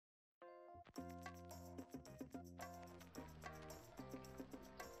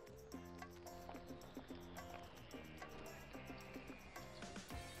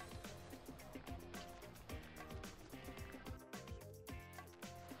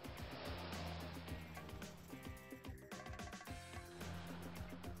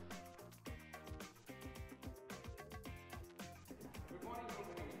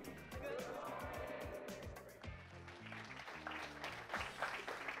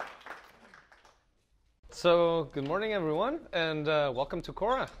So, good morning, everyone, and welcome to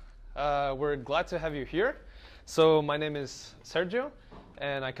Cora. We're glad to have you here. So, my name is Sergio,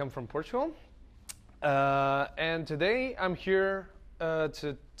 and I come from Portugal. And today, I'm here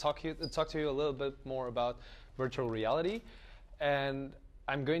to talk to you a little bit more about virtual reality, and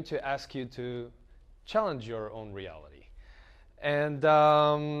I'm going to ask you to challenge your own reality. And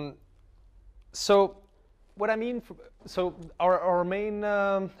so, what I mean, so our main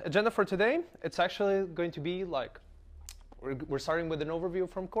agenda for today, it's actually going to be like, we're starting with an overview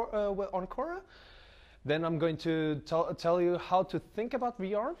from on Cora. Then I'm going to tell you how to think about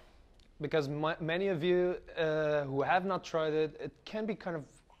VR, because many of you who have not tried it, it can be kind of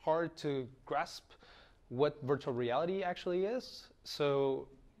hard to grasp what virtual reality actually is. So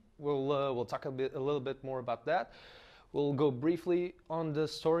we'll talk a little bit more about that. We'll go briefly on the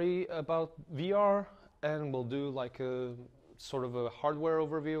story about VR, and we'll do like a sort of a hardware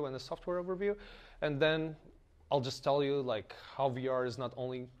overview and a software overview. And then I'll just tell you like how VR is not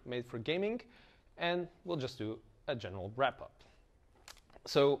only made for gaming, and we'll just do a general wrap up.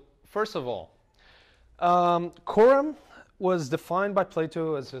 So first of all, Quorum was defined by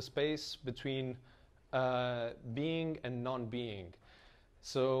Plato as a space between being and non-being.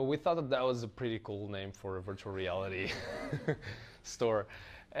 So we thought that that was a pretty cool name for a virtual reality store.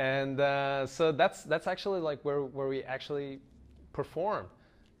 And so that's actually like where we actually perform.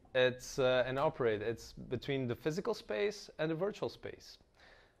 It's and operate. It's between the physical space and the virtual space.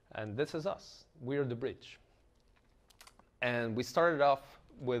 And this is us. We're the bridge. And we started off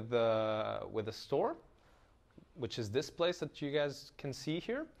with a store, which is this place that you guys can see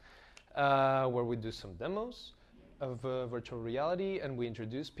here, where we do some demos of virtual reality, and we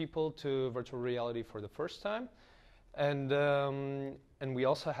introduce people to virtual reality for the first time. And we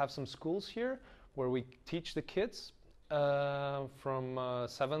also have some schools here where we teach the kids from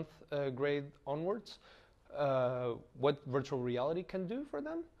 7th grade onwards what virtual reality can do for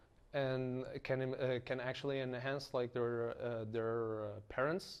them, and can actually enhance like their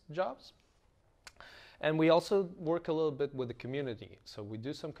parents' jobs. And we also work a little bit with the community. So we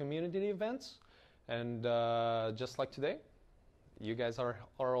do some community events, and just like today, you guys are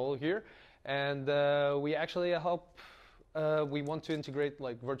all here. And we actually help, we want to integrate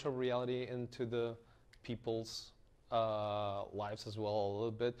like virtual reality into the people's lives as well a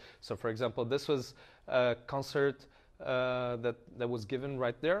little bit. So for example, this was a concert that was given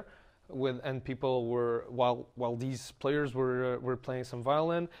right there, and people were, while these players were playing some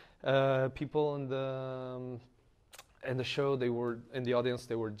violin, people in the show, they were in the audience,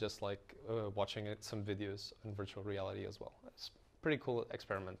 they were just like watching some videos in virtual reality as well. It's a pretty cool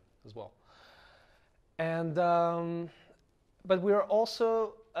experiment as well. And but we are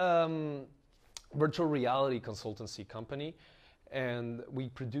also virtual reality consultancy company, and we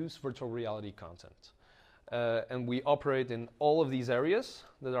produce virtual reality content. And we operate in all of these areas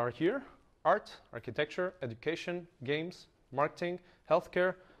that are here: art, architecture, education, games, marketing,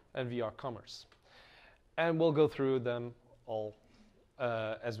 healthcare, and VR commerce. And we'll go through them all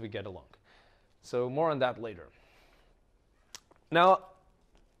as we get along. So more on that later. Now,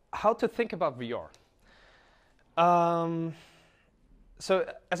 how to think about VR. So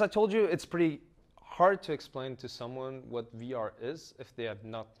as I told you, it's pretty hard to explain to someone what VR is if they have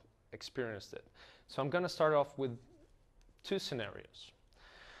not experienced it. So I'm going to start off with two scenarios.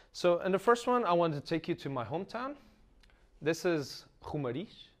 So in the first one, I want to take you to my hometown. This is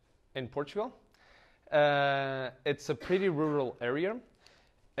Guimarães in Portugal. It's a pretty rural area,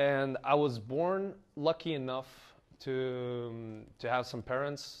 and I was born lucky enough to have some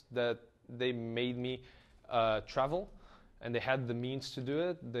parents that they made me travel, and they had the means to do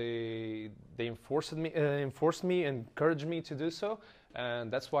it. They enforced me, encouraged me to do so,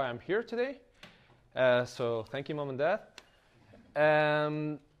 and that's why I'm here today. So thank you, Mom and Dad.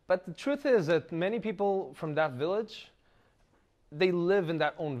 But the truth is that many people from that village, they live in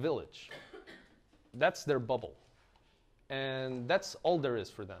that own village. That's their bubble, and that's all there is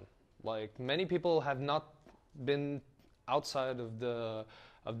for them. Like, many people have not been outside of the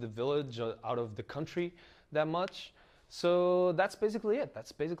village, out of the country that much. So that's basically it.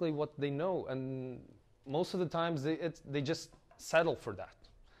 That's basically what they know, and most of the times they just settle for that,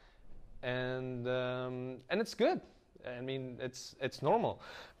 and it's good. I mean, it's normal.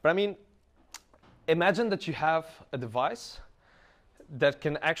 But I mean, imagine that you have a device that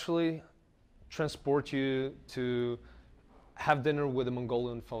can actually transport you to have dinner with a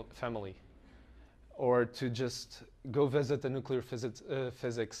Mongolian family, or to just go visit a nuclear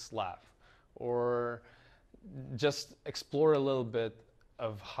physics lab, or just explore a little bit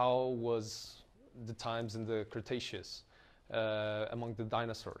of how was the times in the Cretaceous among the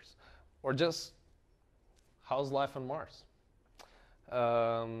dinosaurs, or just how's life on Mars?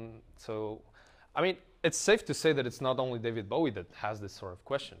 So, I mean, it's safe to say that it's not only David Bowie that has this sort of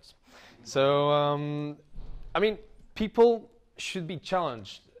questions. So, I mean, people should be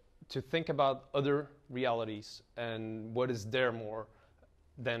challenged to think about other realities and what is there more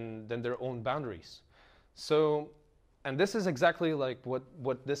than their own boundaries. So, and this is exactly like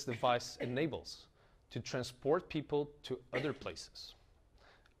what this device enables, to transport people to other places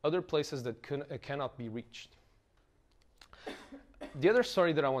that cannot be reached. The other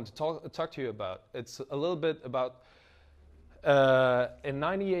story that I want to talk to you about, it's a little bit about in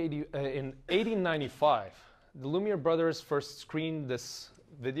 1895, the Lumiere brothers first screened this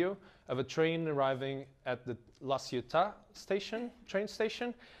video of a train arriving at the La Ciotat train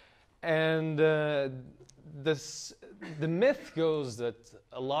station, and the myth goes that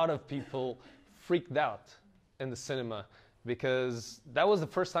a lot of people freaked out in the cinema because that was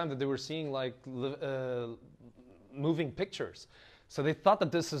the first time that they were seeing like moving pictures. So they thought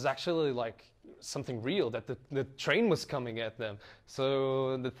that this is actually like something real, that the train was coming at them.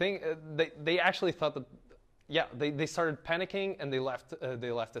 So the thing, they actually thought that, yeah, they started panicking and they left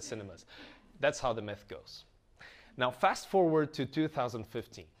the cinemas. That's how the myth goes. Now fast forward to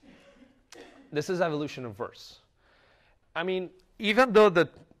 2015. This is evolution of verse. I mean, even though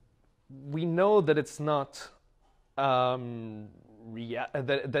that we know that it's not that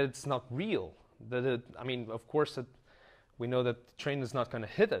it's not real, I mean, of course, we know that the train is not going to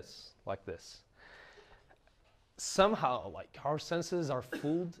hit us like this. Somehow, like, our senses are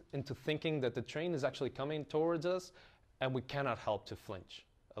fooled into thinking that the train is actually coming towards us, and we cannot help to flinch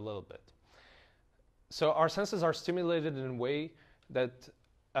a little bit. So our senses are stimulated in a way that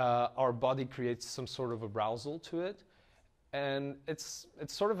our body creates some sort of arousal to it, and it's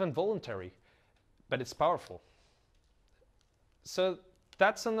sort of involuntary, but it's powerful. So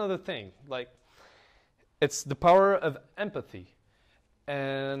that's another thing. Like, it's the power of empathy.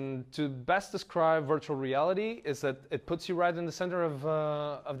 And to best describe virtual reality is that it puts you right in the center of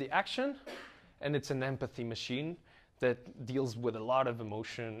the action, and it's an empathy machine that deals with a lot of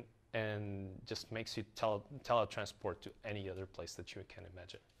emotion and just makes you teletransport to any other place that you can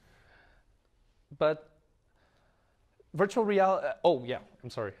imagine. But virtual reality, oh yeah,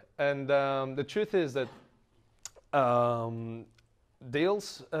 I'm sorry. And the truth is that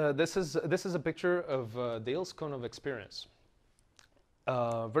Dale's, this is a picture of Dale's cone of experience.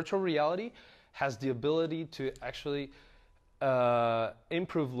 Virtual reality has the ability to actually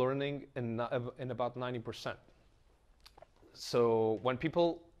improve learning in about 90%. So when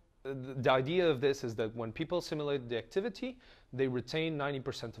people, the idea of this is that when people simulate the activity, they retain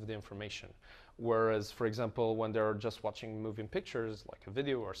 90% of the information. Whereas, for example, when they're just watching moving pictures, like a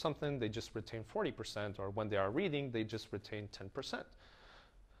video or something, they just retain 40%, or when they are reading, they just retain 10%.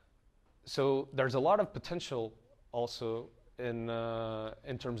 So there's a lot of potential also in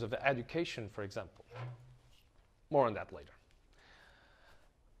terms of education, for example. More on that later.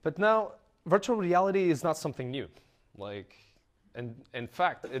 But now, virtual reality is not something new. Like, and in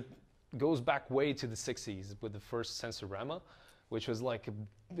fact, it goes back way to the 60s with the first Sensorama, which was like a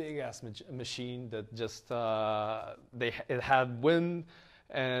big-ass machine that just, it had wind,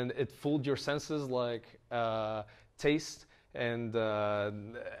 and it fooled your senses, like taste, and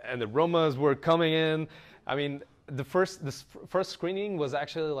aromas were coming in. I mean, this first screening was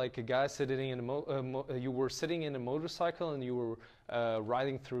actually like a guy sitting in you were sitting in a motorcycle and you were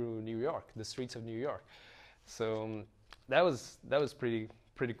riding through New York, the streets of New York. So that was pretty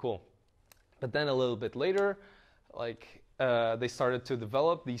cool. But then a little bit later, like they started to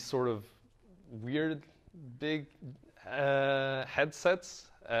develop these sort of weird big headsets,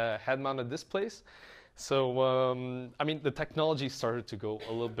 head-mounted displays. So I mean, the technology started to go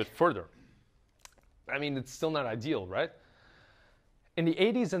a little bit further. I mean, it's still not ideal, right? In the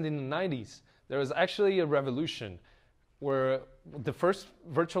 80s and in the 90s, there was actually a revolution where the first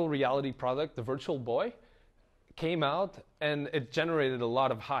virtual reality product, the Virtual Boy, came out and it generated a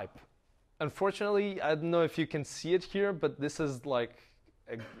lot of hype. Unfortunately, I don't know if you can see it here, but this is like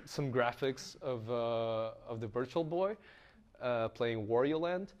some graphics of the Virtual Boy playing Wario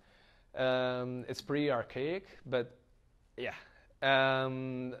Land. It's pretty archaic, but yeah.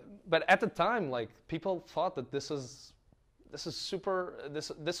 But at the time, like, people thought that this was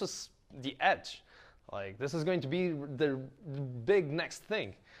the edge. Like, this is going to be the big next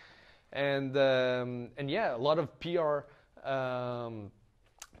thing. And yeah, a lot of PR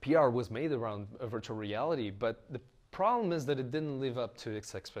was made around virtual reality, but the problem is that it didn't live up to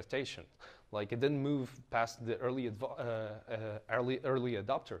its expectation. Like, it didn't move past the early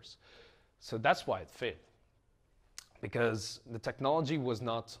adopters. So that's why it failed, because the technology was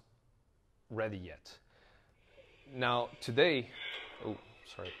not ready yet. Now today, oh,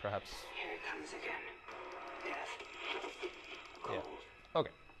 sorry, perhaps. Here it comes again. Death. Cold. Yeah.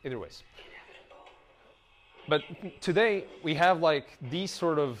 Okay. Either ways. Inevitable. But today we have like these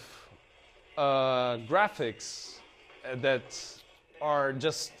sort of graphics that are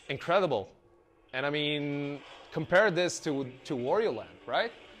just incredible. And I mean, compare this to Wario Land,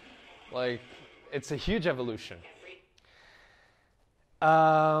 right? Like, it's a huge evolution.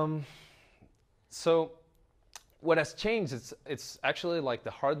 So what has changed, it's actually like the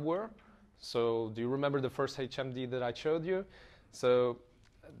hardware. So do you remember the first HMD that I showed you? So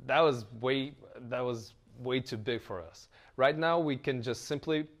that was way too big for us. Right now we can just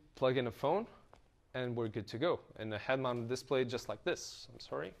simply plug in a phone and we're good to go. And a head-mounted display just like this. I'm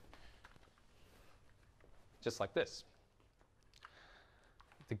sorry. Just like this.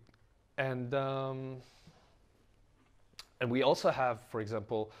 And we also have, for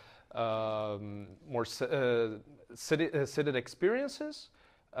example, more seated experiences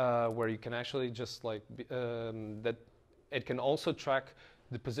where you can actually just like that. It can also track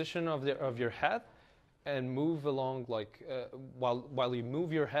the position of your head and move along like while you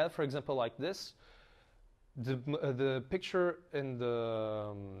move your head, for example, like this. The picture in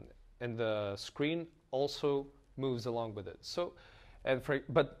the screen also moves along with it. So.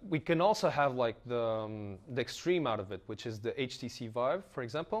 But we can also have like the extreme out of it, which is the HTC Vive, for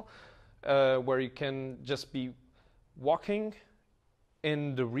example, where you can just be walking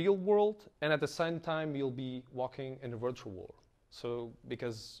in the real world, and at the same time you'll be walking in the virtual world. So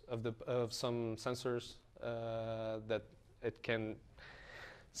because of some sensors that it can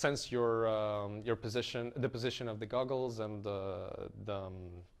sense your position, the position of the goggles and the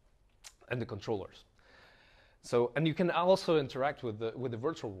controllers. So, and you can also interact with the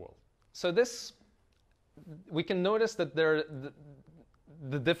virtual world. So this, we can notice that the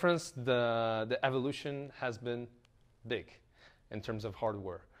difference, the evolution has been big in terms of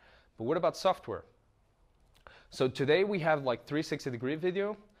hardware. But what about software? So today we have like 360-degree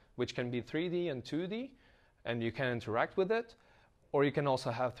video, which can be 3D and 2D, and you can interact with it. Or you can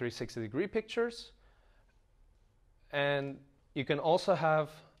also have 360-degree pictures. And you can also have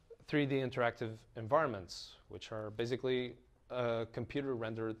 3D interactive environments, which are basically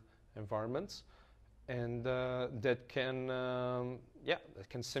computer-rendered environments, and that can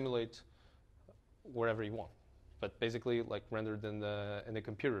simulate wherever you want, but basically like rendered in the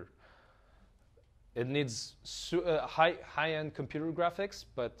computer. It needs high-end computer graphics,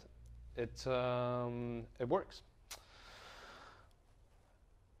 but it works.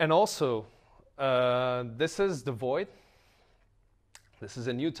 And also, this is the Void. This is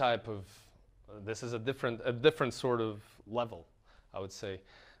a new type of. This is a different sort of level, I would say.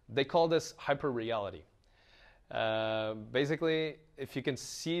 They call this hyper reality. Basically, if you can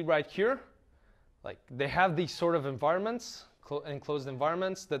see right here, like they have these sort of environments, enclosed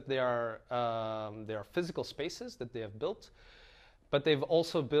environments that they are physical spaces that they have built, but they've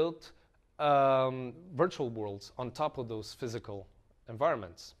also built virtual worlds on top of those physical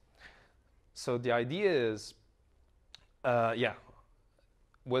environments. So the idea is,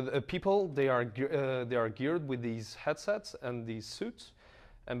 with people, they are geared with these headsets and these suits,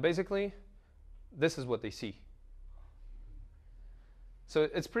 and basically, this is what they see. So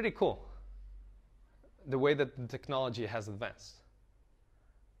it's pretty cool, the way that the technology has advanced.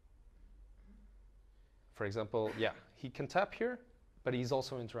 For example, yeah, he can tap here, but he's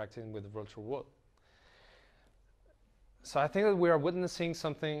also interacting with the virtual world. So I think that we are witnessing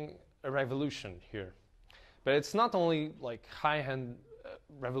a revolution here. But it's not only like high-end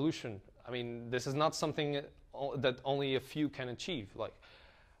revolution. I mean, this is not something that only a few can achieve. Like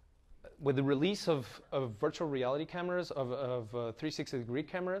with the release of virtual reality cameras, of 360-degree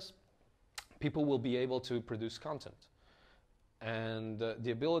cameras, people will be able to produce content. And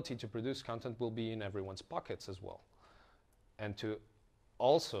the ability to produce content will be in everyone's pockets as well. And to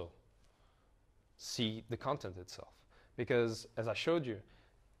also see the content itself. Because as I showed you,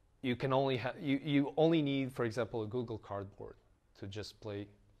 you only need, for example, a Google Cardboard to just play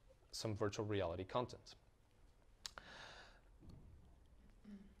some virtual reality content.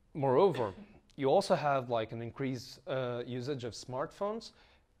 Moreover, you also have like an increased usage of smartphones,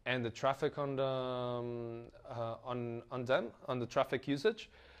 and the traffic on the the traffic usage,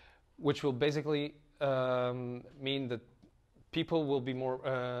 which will basically mean that people will be more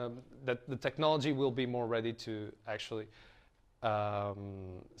that the technology will be more ready to actually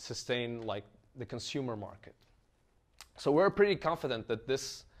sustain like the consumer market. So we're pretty confident that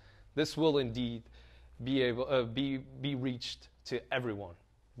this will indeed be able be reached to everyone,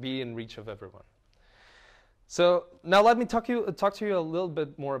 be in reach of everyone. So now let me talk to you a little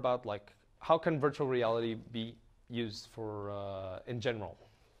bit more about like how can virtual reality be used for in general.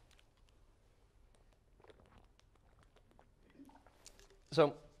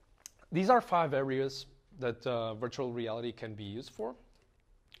 So these are 5 areas that virtual reality can be used for.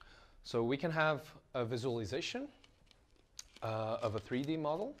 So we can have a visualization of a 3D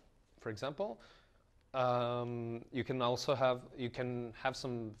model, for example. You can also have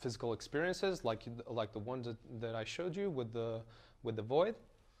some physical experiences like the ones that I showed you with the void,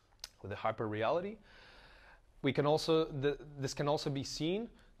 with the hyper reality. We can also this can also be seen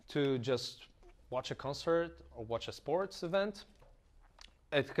to just watch a concert or watch a sports event.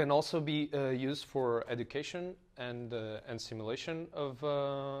 It can also be used for education and simulation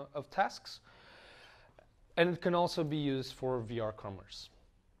of tasks, and it can also be used for VR commerce.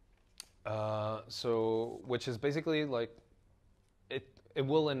 So, which is basically like it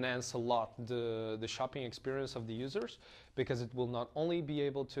will enhance a lot the shopping experience of the users, because it will not only be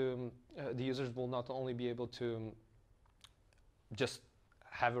able to the users will not only be able to just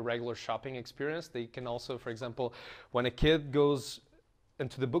have a regular shopping experience. They can also, for example, when a kid goes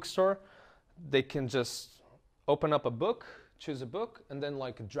into the bookstore, they can just open up a book, choose a book, and then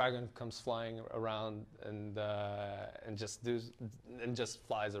like a dragon comes flying around and just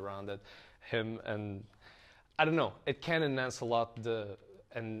flies around at him. And I don't know, it can enhance a lot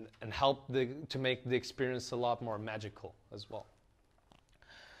and help to make the experience a lot more magical as well.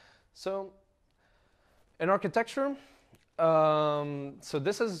 So in architecture, so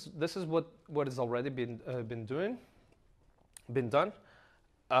this is what has already been done.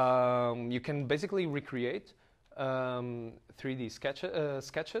 You can basically recreate 3D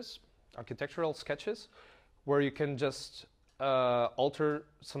sketches, architectural sketches, where you can just alter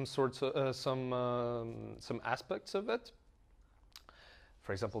some sorts of some aspects of it.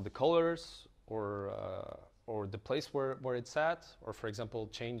 For example, the colors or the place where it's at, or for example,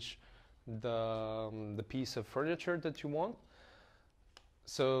 change the piece of furniture that you want.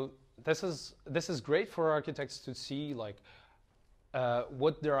 So this is great for architects to see like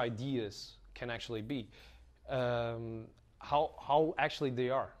what their ideas can actually be, how actually they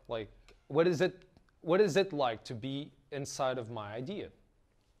are. Like, what is it like to be inside of my idea,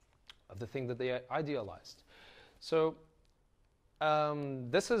 of the thing that they idealized? So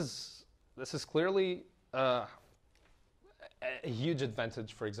this is clearly a huge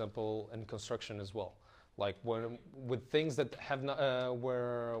advantage, for example, in construction as well. Like with things that have not,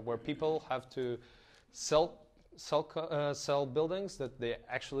 where people have to sell buildings that they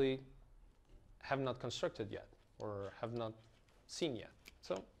actually have not constructed yet or have not seen yet.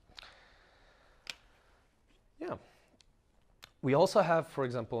 So yeah. We also have, for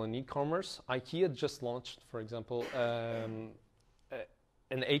example, in e-commerce, IKEA just launched, for example, an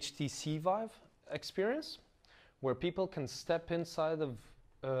HTC Vive experience where people can step inside of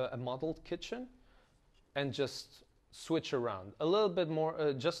a modeled kitchen and just switch around a little bit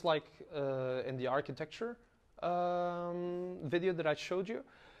more, just like in the architecture video that I showed you,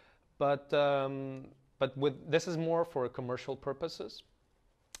 but with this is more for commercial purposes,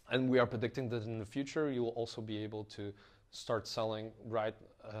 and we are predicting that in the future you will also be able to start selling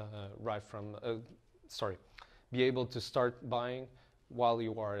be able to start buying while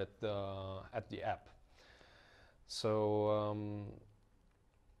you are at the app. So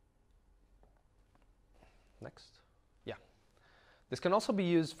next, yeah, this can also be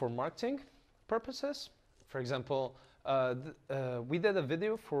used for marketing purposes. For example, we did a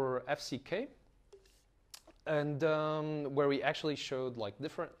video for FCK, and where we actually showed like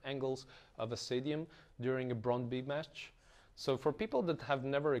different angles of a stadium during a Brøndby match. So for people that have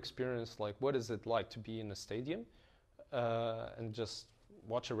never experienced like what is it like to be in a stadium and just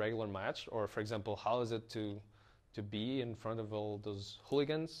watch a regular match, or for example, how is it to be in front of all those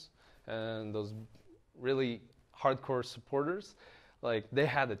hooligans and those really hardcore supporters, like they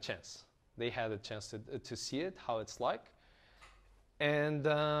had a chance. They had a chance to see it, how it's like, and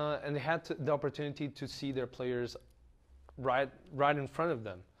they had the opportunity to see their players right in front of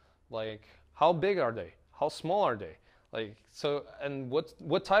them. Like, how big are they? How small are they? Like, so, and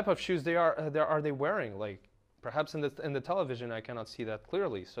what type of shoes are they wearing? Like, perhaps in the television I cannot see that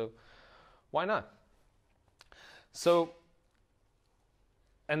clearly. So, why not? So,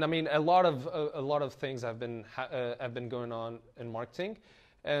 and I mean, a lot of things have been going on in marketing,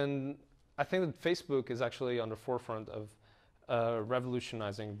 and I think that Facebook is actually on the forefront of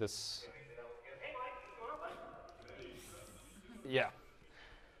revolutionizing this. Yeah,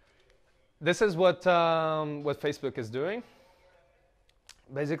 this is what Facebook is doing.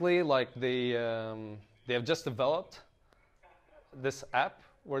 Basically, like they have just developed this app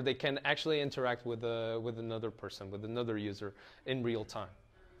where they can actually interact with another person, with another user in real time.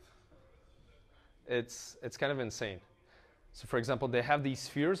 it's kind of insane. So for example, they have these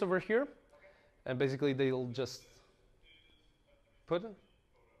spheres over here, and basically they'll just put it.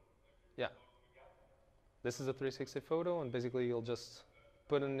 Yeah. This is a 360 photo, and basically you'll just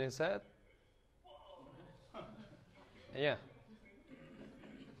put it in his head. Yeah.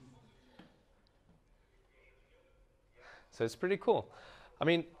 So it's pretty cool. I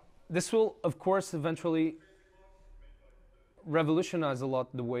mean, this will, of course, eventually revolutionize a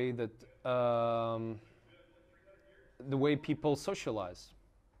lot the way that the way people socialize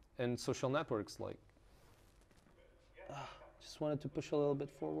in social networks. Like, just wanted to push a little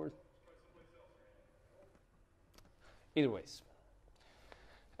bit forward. Either ways.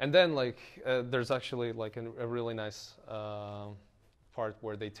 And then, like, there's actually like a really nice part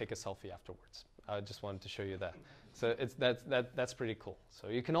where they take a selfie afterwards. I just wanted to show you that. So that's pretty cool. So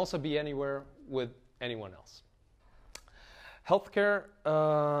you can also be anywhere with anyone else. Healthcare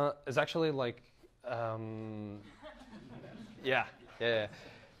is actually like, yeah.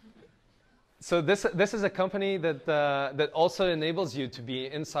 So this is a company that that also enables you to be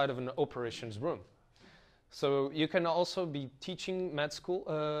inside of an operations room. So you can also be teaching med students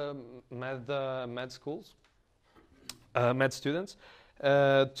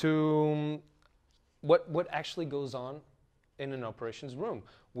to what actually goes on in an operations room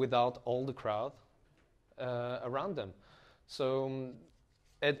without all the crowd around them. So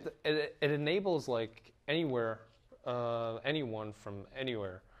it enables like anyone from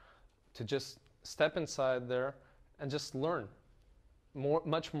anywhere to just step inside there and just learn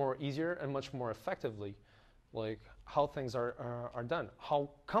much more easier and much more effectively, like how things are done, how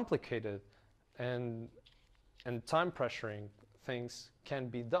complicated and time pressuring things can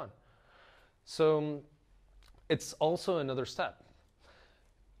be done. So it's also another step.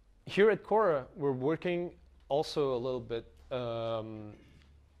 Here at Cora, we're working also a little bit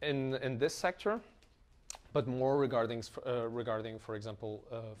in this sector, but more regarding, for example,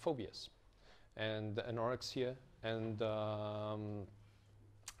 phobias and anorexia and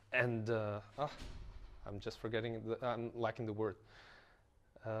I'm just forgetting. I'm lacking the word.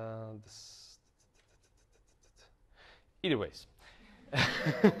 Either ways.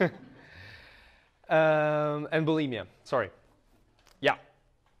 And bulimia. Sorry. Yeah.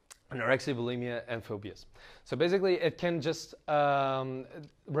 Anorexia, bulimia, and phobias. So basically, it can just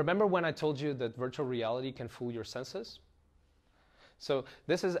remember when I told you that virtual reality can fool your senses. So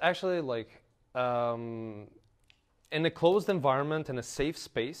this is actually like in a closed environment, in a safe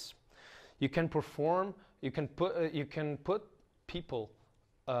space, you can perform. You can put people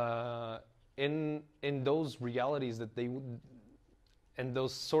in those realities that they would, and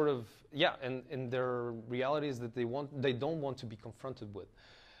those sort of in their realities that they don't want to be confronted with,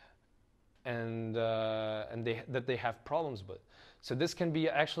 and that they have problems with. So this can be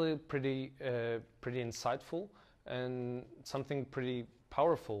actually pretty insightful and something pretty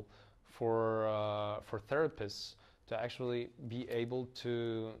powerful for therapists to actually be able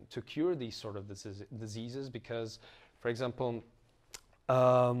to cure these sort of diseases. Because, for example,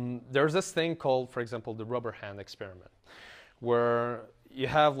 there's this thing called, for example, the rubber hand experiment, where you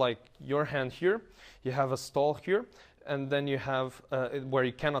have like your hand here, you have a stall here, and then you have where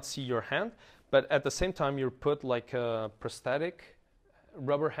you cannot see your hand, but at the same time you put like a prosthetic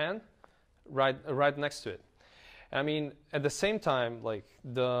rubber hand right next to it. I mean, at the same time, like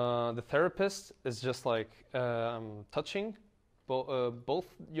the therapist is just like touching both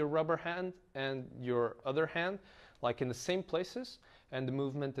your rubber hand and your other hand, like in the same places, and the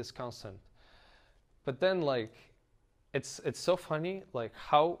movement is constant. But then, like, it's so funny, like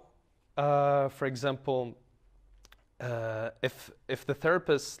how, for example, if the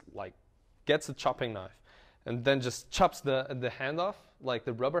therapist like gets a chopping knife and then just chops the hand off, like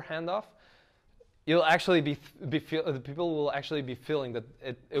the rubber hand off, you'll actually the people will actually be feeling that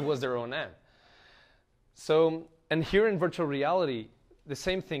it was their own hand. So, and here in virtual reality, the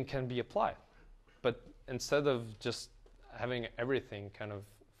same thing can be applied, but instead of just having everything kind of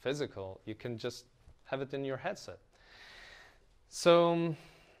physical, you can just have it in your headset. So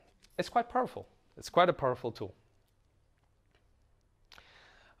it's quite powerful. It's quite a powerful tool.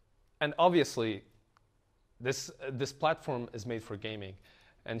 And obviously, this platform is made for gaming.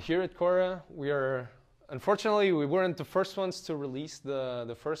 And here at Cora, unfortunately, we weren't the first ones to release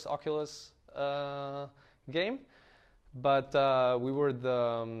the first Oculus game, but we were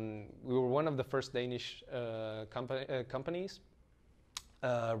one of the first Danish companies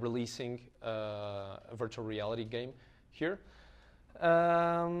releasing a virtual reality game here,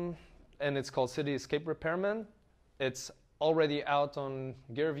 and it's called City Escape Repairman. It's already out on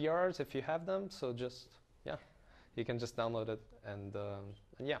Gear VRs if you have them. So just you can just download it and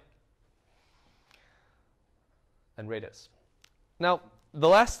yeah. and rate us. Now, the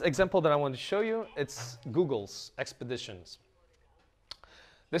last example that I want to show you, it's Google's Expeditions.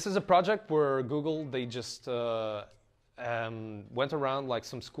 This is a project where Google, they just went around like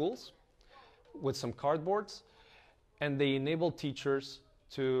some schools with some cardboards, and they enabled teachers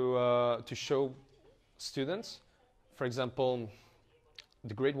to show students, for example,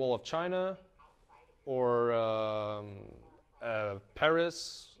 the Great Wall of China, or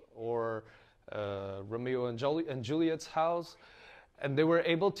Paris, or Romeo and Juliet's house, and they were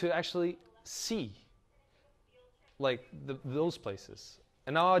able to actually see like those places.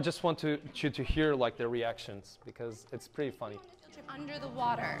 And now I just want you to hear like their reactions, because it's pretty funny. Under the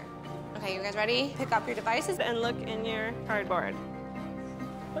water. Okay, you guys ready? Pick up your devices and look in your cardboard.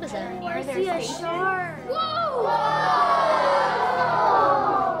 What is that? I see a shark. Whoa!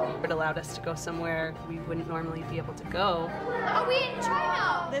 It allowed us to go somewhere we wouldn't normally be able to go. Are we in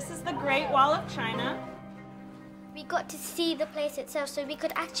China? This is the Great Wall of China. We got to see the place itself, so we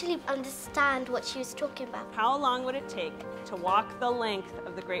could actually understand what she was talking about. How long would it take to walk the length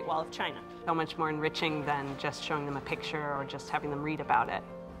of the Great Wall of China? So much more enriching than just showing them a picture or just having them read about it.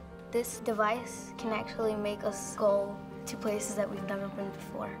 This device can actually make us go to places that we've never been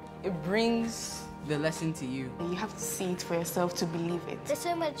before. It brings the lesson to you. You have to see it for yourself to believe it. There's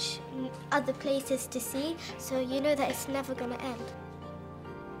so much other places to see, so you know that it's never going to end.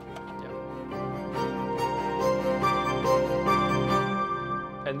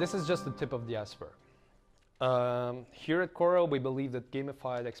 And this is just the tip of the iceberg. Here at Cora, we believe that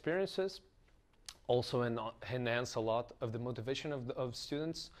gamified experiences also enhance a lot of the motivation of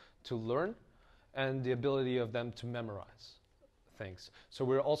students to learn and the ability of them to memorize things. So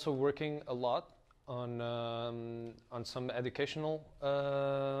we're also working a lot on some educational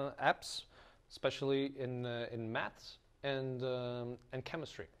apps, especially in maths and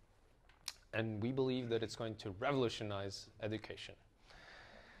chemistry. And we believe that it's going to revolutionize education.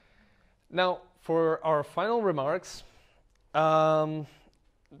 Now, for our final remarks,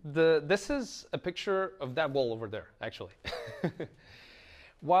 this is a picture of that wall over there, actually.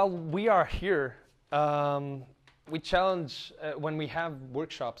 While we are here, we challenge, when we have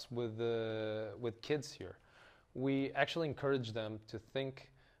workshops with kids here, we actually encourage them to think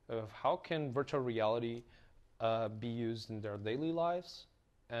of how can virtual reality be used in their daily lives,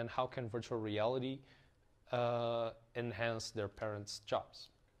 and how can virtual reality enhance their parents' jobs.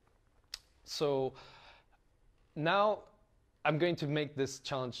 So now I'm going to make this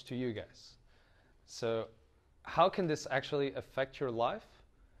challenge to you guys. So how can this actually affect your life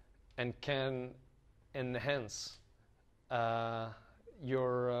and can enhance it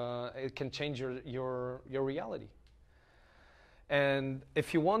can change your reality? And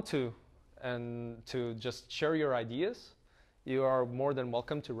if you want to, and to just share your ideas, you are more than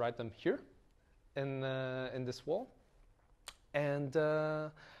welcome to write them here in this wall. And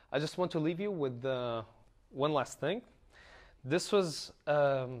I just want to leave you with one last thing. This was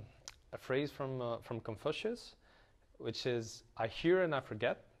a phrase from Confucius, which is, I hear and I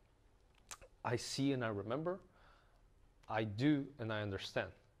forget, I see and I remember, I do and I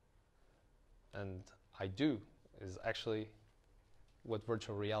understand. And I do is actually what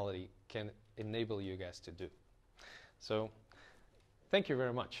virtual reality can enable you guys to do. So, thank you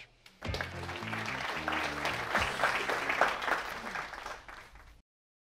very much.